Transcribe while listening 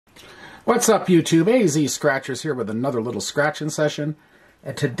What's up, YouTube? AZ Scratchers here with another little scratching session.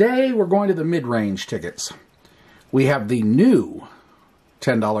 And today we're going to the mid-range tickets. We have the new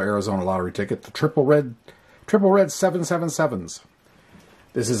 $10 Arizona lottery ticket, the triple red 777's.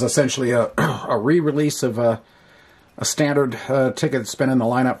 This is essentially a re-release of a standard ticket that's been in the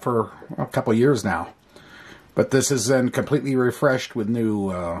lineup for a couple years now. But this is then completely refreshed with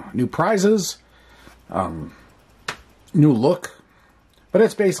new prizes, new look. But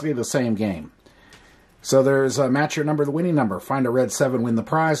it's basically the same game. So there's match your number, the winning number. Find a red 7, win the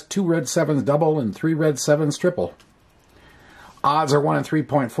prize. 2 red 7s double and 3 red 7s triple. Odds are 1 in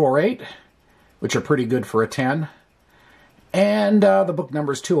 3.48, which are pretty good for a 10. And the book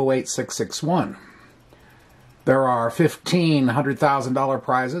number is 208661. There are 15 $100,000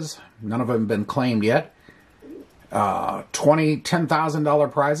 prizes. None of them have been claimed yet. 20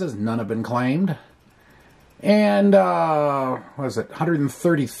 $10,000 prizes. None have been claimed. And, what is it,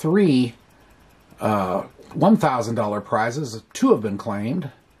 133 $1,000 prizes. 2 have been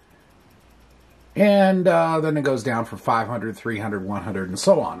claimed. And then it goes down for 500, 300, 100, and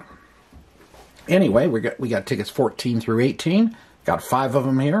so on. Anyway, we got tickets 14 through 18. Got 5 of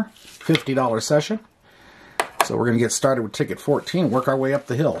them here. $50 session. So we're going to get started with ticket 14, work our way up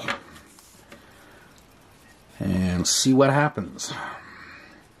the hill. And see what happens.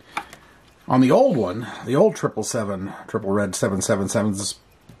 On the old one, the old triple red 777's,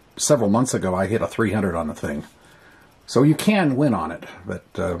 several months ago, I hit a 300 on the thing. So you can win on it. But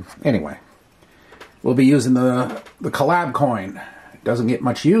anyway, we'll be using the collab coin. It doesn't get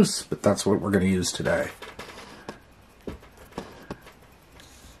much use, but that's what we're going to use today.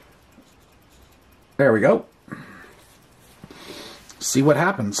 There we go. See what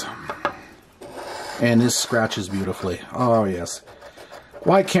happens. And this scratches beautifully. Oh, yes.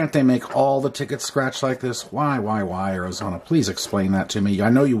 Why can't they make all the tickets scratch like this? Why, Arizona? Please explain that to me.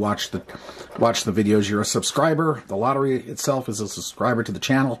 I know you watch the videos. You're a subscriber. The lottery itself is a subscriber to the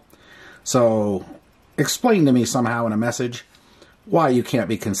channel. So explain to me somehow in a message why you can't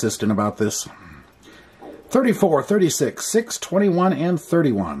be consistent about this. 34, 36, 6, 21, and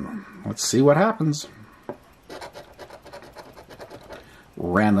 31. Let's see what happens.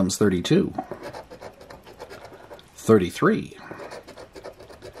 Randoms 32. 33.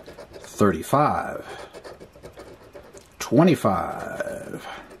 35, 25,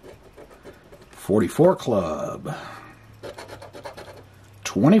 44 club,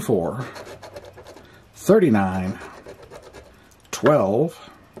 24, 39, 12,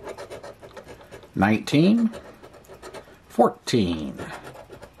 19, 14,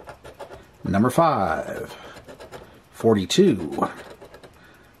 number 5, 42,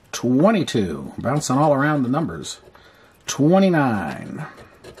 22, bouncing all around the numbers, 29,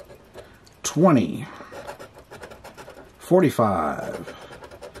 20, 45,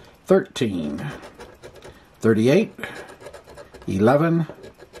 13, 38, 11,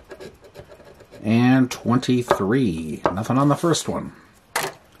 and 23. Nothing on the first one.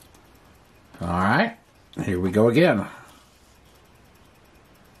 Alright, here we go again.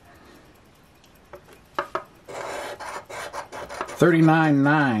 $39,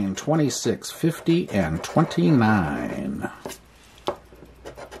 $9, $26, $50, and $29.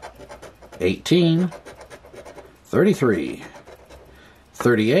 18, 33,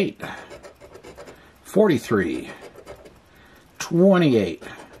 38, 43, 28,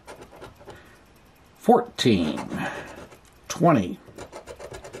 14, 20,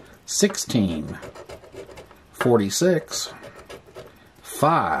 16, 46,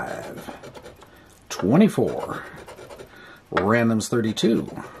 5, 24, randoms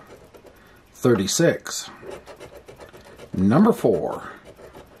 32, 36, number 4,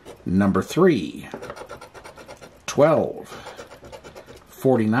 number 3, 12,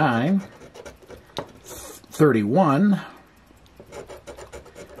 49, 31,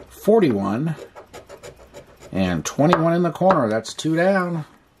 41, and 21 in the corner. That's 2 down.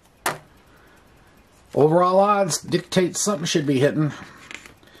 Overall odds dictate something should be hitting.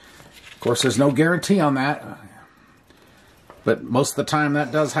 Of course, there's no guarantee on that, but most of the time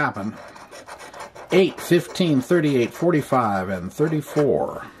that does happen. 8, 15, 38, 45, and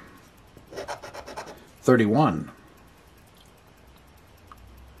 34. 31,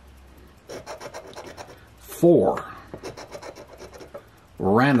 4,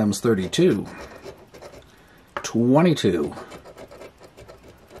 randoms 32, 22,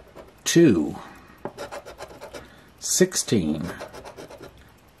 2, 16,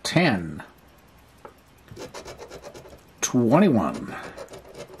 10, 21,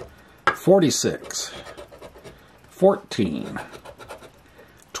 46, 14,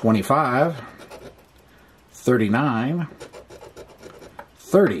 25, 39,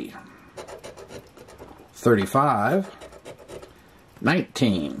 30, 35,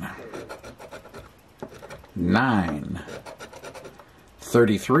 19, 9,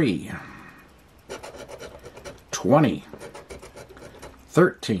 33, 20,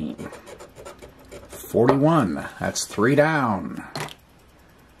 13, 41. That's 3 down.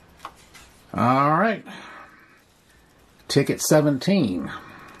 All right. Ticket 17.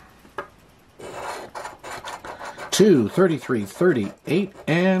 2, 33, 38,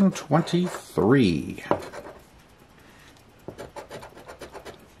 and 23.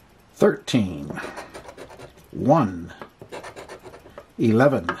 13, 1,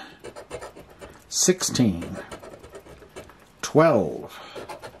 11, 16, 12,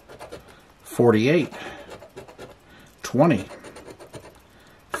 48, 20,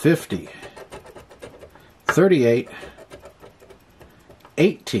 50, 38,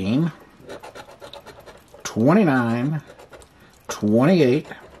 18, 29, 28,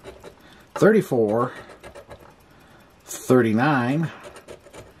 34, 39,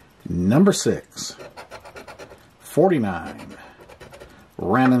 number 6, 49,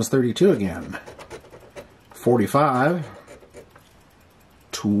 random's 32 again, 45,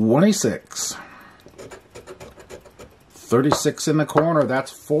 26, 36 in the corner,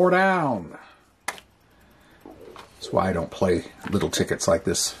 that's 4 down. That's why I don't play little tickets like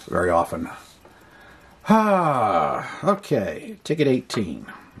this very often. Okay, ticket 18,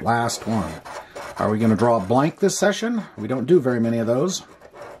 last one. Are we going to draw a blank this session? We don't do very many of those.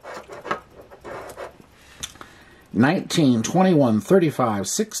 19, 21, 35,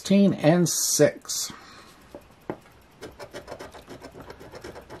 16, and 6.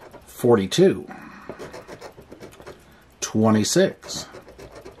 42, 26,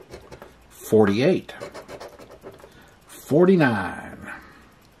 48, 49,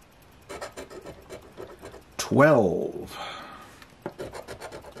 12,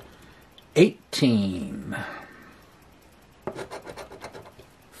 18,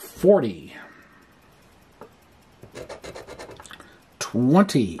 40,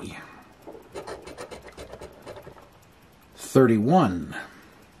 20, 31,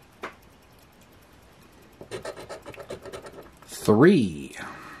 3,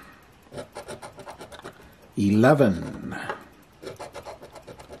 11,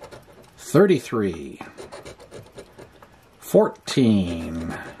 33,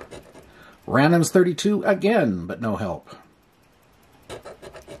 14, random's 32 again, but no help.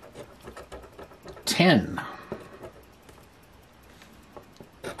 10,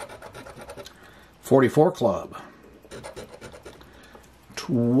 44 club,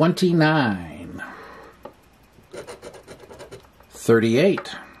 29,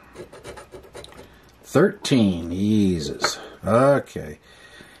 38, 13, Jesus, okay.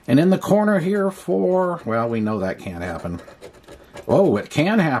 And in the corner here for, well, we know that can't happen. Oh, it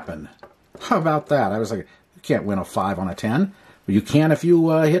can happen. How about that? I was like, you can't win a 5 on a 10. But you can if you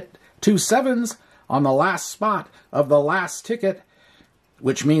hit 2 7s on the last spot of the last ticket,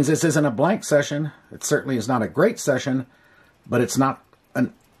 which means this isn't a blank session. It certainly is not a great session, but it's not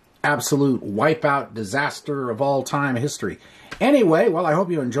an absolute wipeout disaster of all time history. Anyway, well, I hope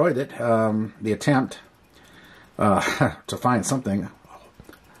you enjoyed it, the attempt to find something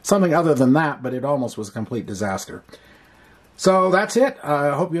other than that, but it almost was a complete disaster. So that's it.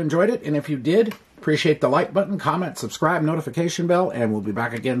 I hope you enjoyed it, and if you did, appreciate the like button, comment, subscribe, notification bell, and we'll be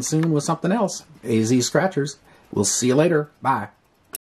back again soon with something else. AZ Scratchers. We'll see you later. Bye.